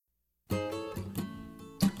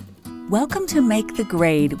Welcome to Make the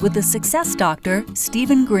Grade with the Success Doctor,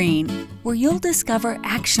 Stephen Green, where you'll discover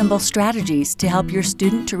actionable strategies to help your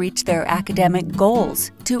student to reach their academic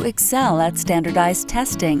goals, to excel at standardized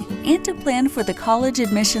testing, and to plan for the college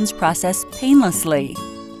admissions process painlessly.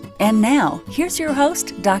 And now, here's your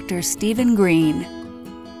host, Dr. Stephen Green.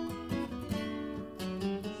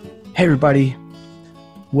 Hey everybody,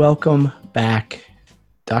 welcome back.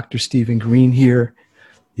 Dr. Stephen Green here,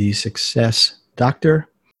 the Success Doctor.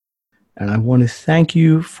 And I want to thank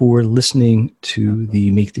you for listening to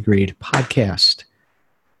the Make the Grade podcast.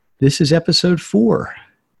 This is episode 4.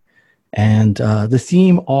 And the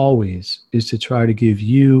theme always is to try to give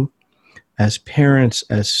you, as parents,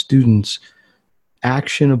 as students,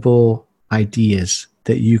 actionable ideas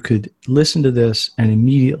that you could listen to this and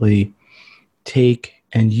immediately take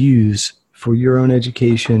and use for your own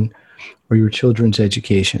education or your children's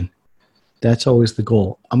education. That's always the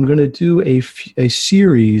goal. I'm going to do a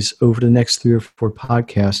series over the next 3 or 4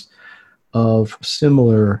 podcasts of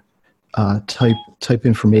similar type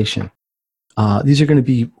information. These are going to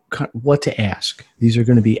be what to ask. These are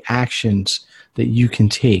going to be actions that you can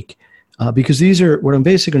take. Because these are, what I'm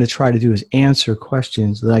basically going to try to do is answer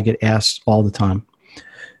questions that I get asked all the time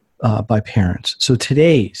by parents. So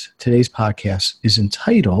today's podcast is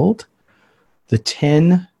entitled The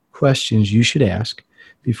 10 Questions You Should Ask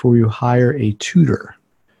Before You Hire a Tutor.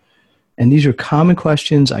 And these are common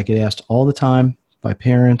questions I get asked all the time by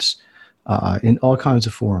parents in all kinds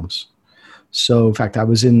of forums. So in fact, I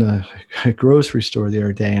was in the grocery store the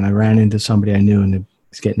other day and I ran into somebody I knew and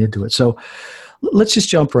was getting into it. So let's just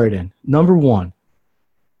jump right in. Number 1,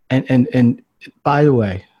 and by the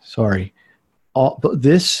way, sorry,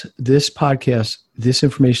 this podcast, this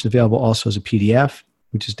information is available also as a PDF,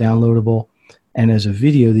 which is downloadable, and as a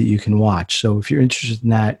video that you can watch. So if you're interested in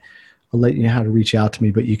that, I'll let you know how to reach out to me,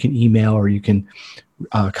 but you can email or you can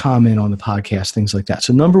comment on the podcast, things like that.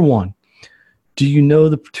 So number 1, do you know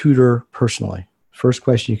the tutor personally? First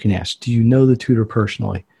question you can ask, do you know the tutor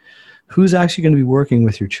personally? Who's actually going to be working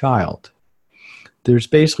with your child? There's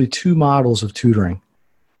basically 2 models of tutoring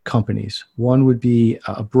companies. One would be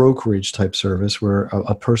a brokerage type service where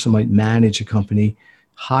a person might manage a company,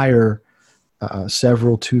 hire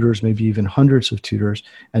several tutors, maybe even hundreds of tutors,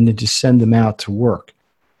 and then just send them out to work.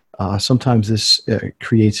 Sometimes this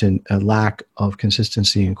creates a lack of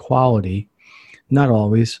consistency and quality. Not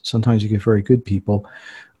always. Sometimes you get very good people.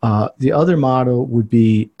 The other model would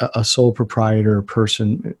be a sole proprietor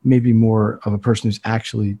person, maybe more of a person who's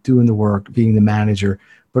actually doing the work, being the manager,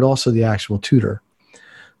 but also the actual tutor.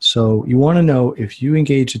 So you want to know, if you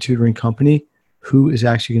engage a tutoring company, who is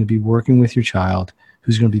actually going to be working with your child,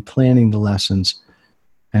 who's going to be planning the lessons,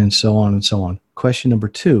 and so on and so on. Question number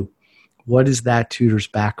 2, what is that tutor's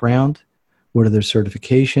background? What are their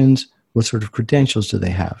certifications? What sort of credentials do they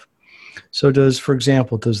have? So for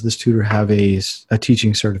example, does this tutor have a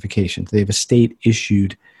teaching certification? Do they have a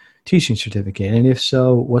state-issued teaching certificate? And if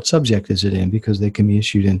so, what subject is it in? Because they can be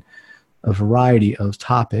issued in a variety of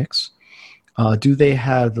topics. Do they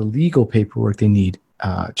have the legal paperwork they need?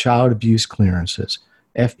 Child abuse clearances,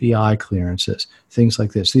 FBI clearances, things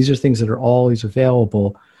like this. These are things that are always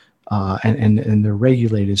available and they're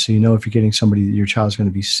regulated, so you know if you're getting somebody that your child's going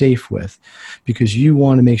to be safe with, because you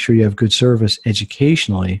want to make sure you have good service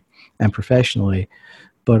educationally and professionally,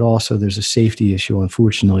 but also there's a safety issue,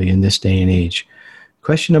 unfortunately, in this day and age.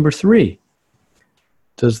 Question number 3,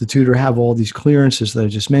 does the tutor have all these clearances that I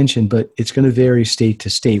just mentioned? But it's going to vary state to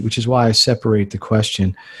state, which is why I separate the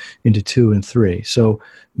question into 2 and 3. So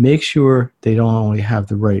make sure they don't only have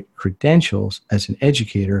the right credentials as an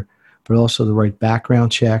educator, but also the right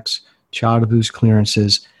background checks, child abuse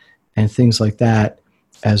clearances, and things like that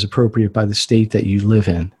as appropriate by the state that you live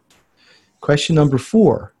in. Question number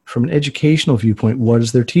 4, from an educational viewpoint, what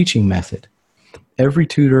is their teaching method? Every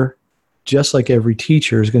tutor, just like every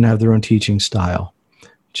teacher, is going to have their own teaching style.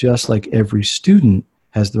 Just like every student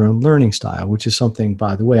has their own learning style, which is something,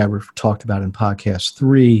 by the way, I talked about in podcast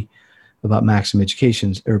 3 about Maximum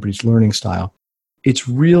Education's everybody's learning style. It's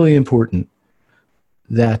really important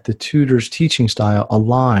that the tutor's teaching style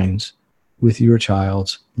aligns with your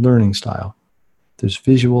child's learning style. There's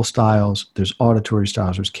visual styles, there's auditory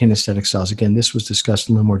styles, there's kinesthetic styles. Again, this was discussed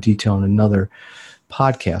in a little more detail in another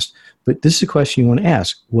podcast. But this is a question you want to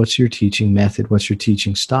ask. What's your teaching method? What's your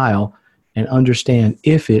teaching style? And understand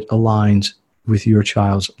if it aligns with your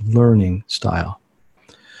child's learning style.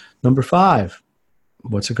 Number 5,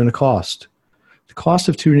 what's it going to cost? The cost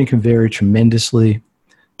of tutoring can vary tremendously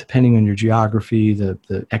depending on your geography,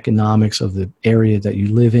 the economics of the area that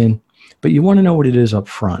you live in, but you want to know what it is up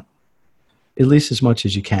front. at least as much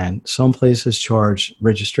as you can. Some places charge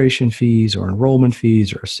registration fees or enrollment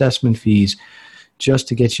fees or assessment fees just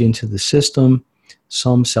to get you into the system.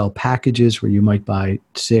 Some sell packages where you might buy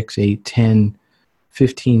 6, 8, 10,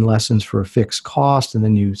 15 lessons for a fixed cost, and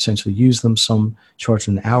then you essentially use them. Some charge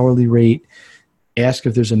an hourly rate. Ask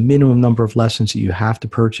if there's a minimum number of lessons that you have to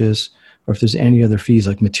purchase, or if there's any other fees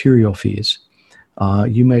like material fees.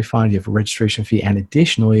 You may find you have a registration fee and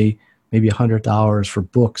additionally maybe $100 for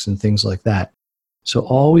books and things like that. So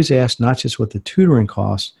always ask not just what the tutoring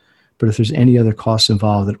costs, but if there's any other costs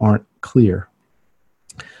involved that aren't clear.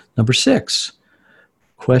 Number 6,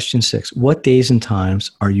 question 6, what days and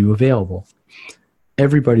times are you available?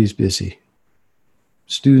 Everybody's busy.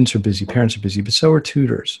 Students are busy, parents are busy, but so are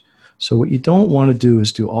tutors. So what you don't want to do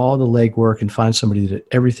is do all the legwork and find somebody that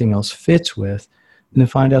everything else fits with, and then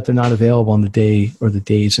find out they're not available on the day or the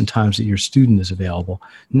days and times that your student is available.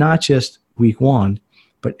 Not just week 1,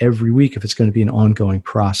 but every week if it's going to be an ongoing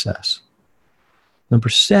process. Number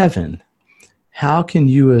 7, how can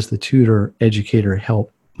you as the tutor educator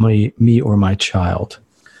help me or my child?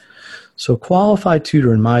 So a qualified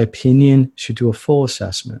tutor, in my opinion, should do a full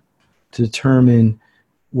assessment to determine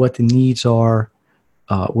what the needs are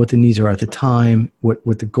at the time, what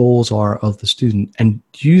the goals are of the student, and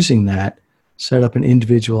using that, set up an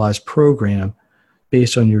individualized program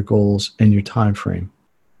based on your goals and your time frame.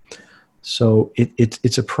 So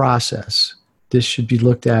it's a process. This should be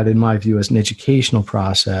looked at, in my view, as an educational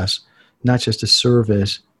process, not just a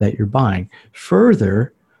service that you're buying.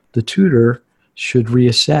 Further, the tutor should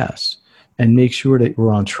reassess and make sure that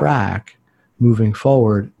we're on track moving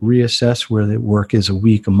forward, reassess where the work is a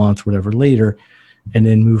week, a month, whatever later, and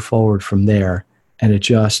then move forward from there and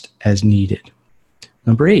adjust as needed.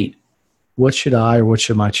 Number 8, what should I or what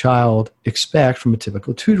should my child expect from a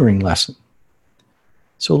typical tutoring lesson?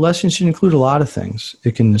 So lessons should include a lot of things.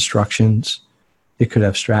 It can instructions, it could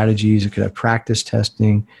have strategies, it could have practice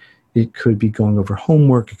testing, it could be going over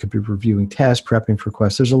homework, it could be reviewing tests, prepping for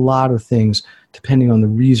quests. There's a lot of things, depending on the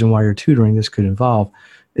reason why you're tutoring, this could involve.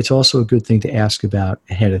 It's also a good thing to ask about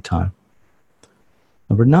ahead of time.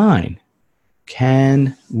 Number 9,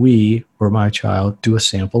 can we or my child do a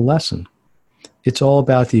sample lesson? It's all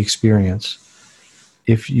about the experience.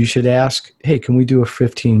 If you should ask, hey, can we do a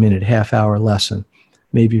 15-minute, half-hour lesson,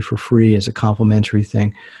 maybe for free as a complimentary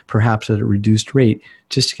thing, perhaps at a reduced rate,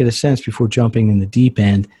 just to get a sense before jumping in the deep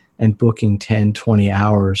end and booking 10, 20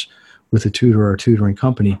 hours with a tutor or a tutoring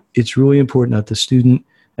company. It's really important that the student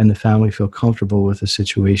and the family feel comfortable with the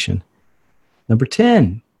situation. Number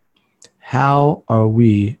 10, how are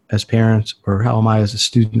we as parents, or how am I as a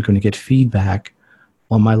student, going to get feedback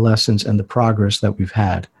on my lessons and the progress that we've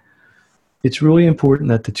had? It's really important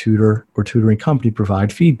that the tutor or tutoring company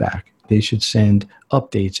provide feedback. They should send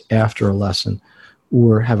updates after a lesson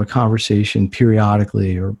or have a conversation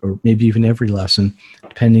periodically or maybe even every lesson,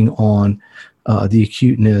 depending on the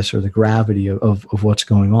acuteness or the gravity of what's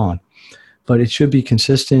going on. But it should be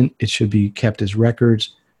consistent. It should be kept as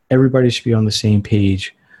records. Everybody should be on the same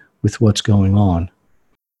page with what's going on.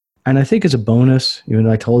 And I think as a bonus, even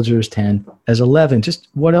though I told you it was 10, as 11, just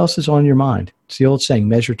what else is on your mind? It's the old saying,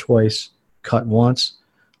 measure twice, cut once.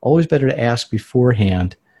 Always better to ask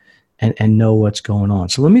beforehand and know what's going on.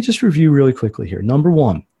 So let me just review really quickly here. Number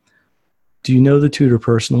 1, do you know the tutor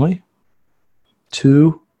personally?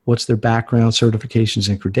 2, what's their background, certifications,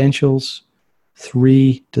 and credentials?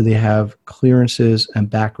 3, do they have clearances and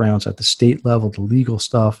backgrounds at the state level, the legal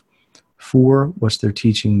stuff? 4, what's their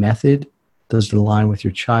teaching method? Does it align with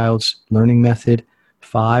your child's learning method?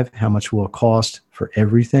 5, how much will it cost for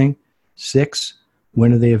everything? 6,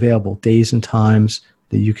 when are they available? Days and times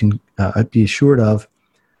that you can be assured of.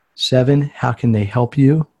 7, how can they help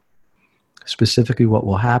you? Specifically, what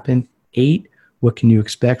will happen? 8, what can you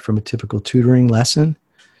expect from a typical tutoring lesson?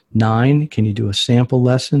 9, can you do a sample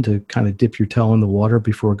lesson to kind of dip your toe in the water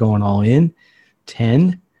before going all in?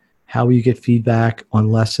 10, how will you get feedback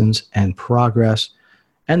on lessons and progress?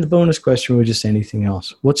 And the bonus question was just anything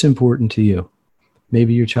else. What's important to you?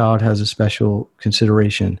 Maybe your child has a special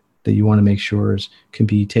consideration that you want to make sure can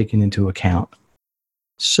be taken into account.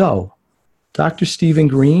 So, Dr. Stephen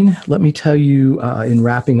Green, let me tell you in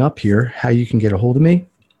wrapping up here how you can get a hold of me,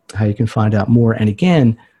 how you can find out more. And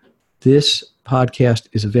again, this podcast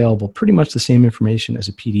is available pretty much the same information as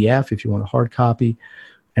a PDF if you want a hard copy,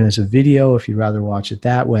 and as a video if you'd rather watch it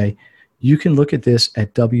that way. You can look at this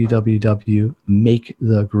at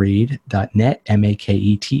www.makethegrade.net,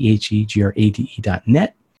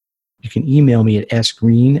 MAKETHEGRADE.net. You can email me at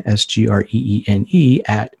sgreen, SGREENE,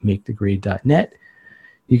 at makethegrade.net.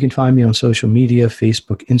 You can find me on social media,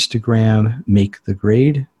 Facebook, Instagram, Make the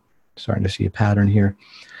Grade. Starting to see a pattern here.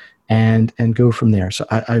 and go from there. So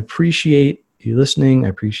I appreciate you listening. I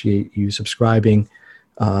appreciate you subscribing.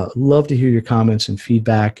 Love to hear your comments and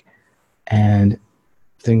feedback and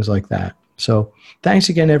things like that. So thanks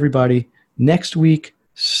again, everybody. Next week,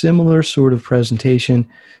 similar sort of presentation,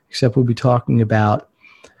 except we'll be talking about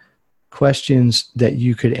questions that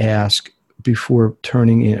you could ask before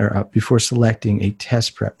turning in or before selecting a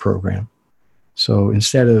test prep program. So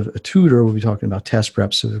instead of a tutor, we'll be talking about test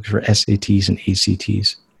preps for SATs and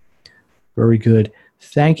ACTs. Very good.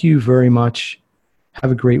 Thank you very much.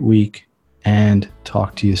 Have a great week and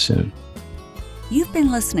talk to you soon. You've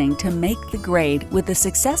been listening to Make the Grade with the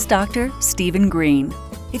Success Doctor, Stephen Green.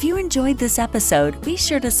 If you enjoyed this episode, be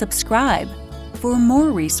sure to subscribe. For more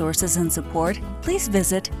resources and support, please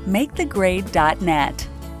visit makethegrade.net.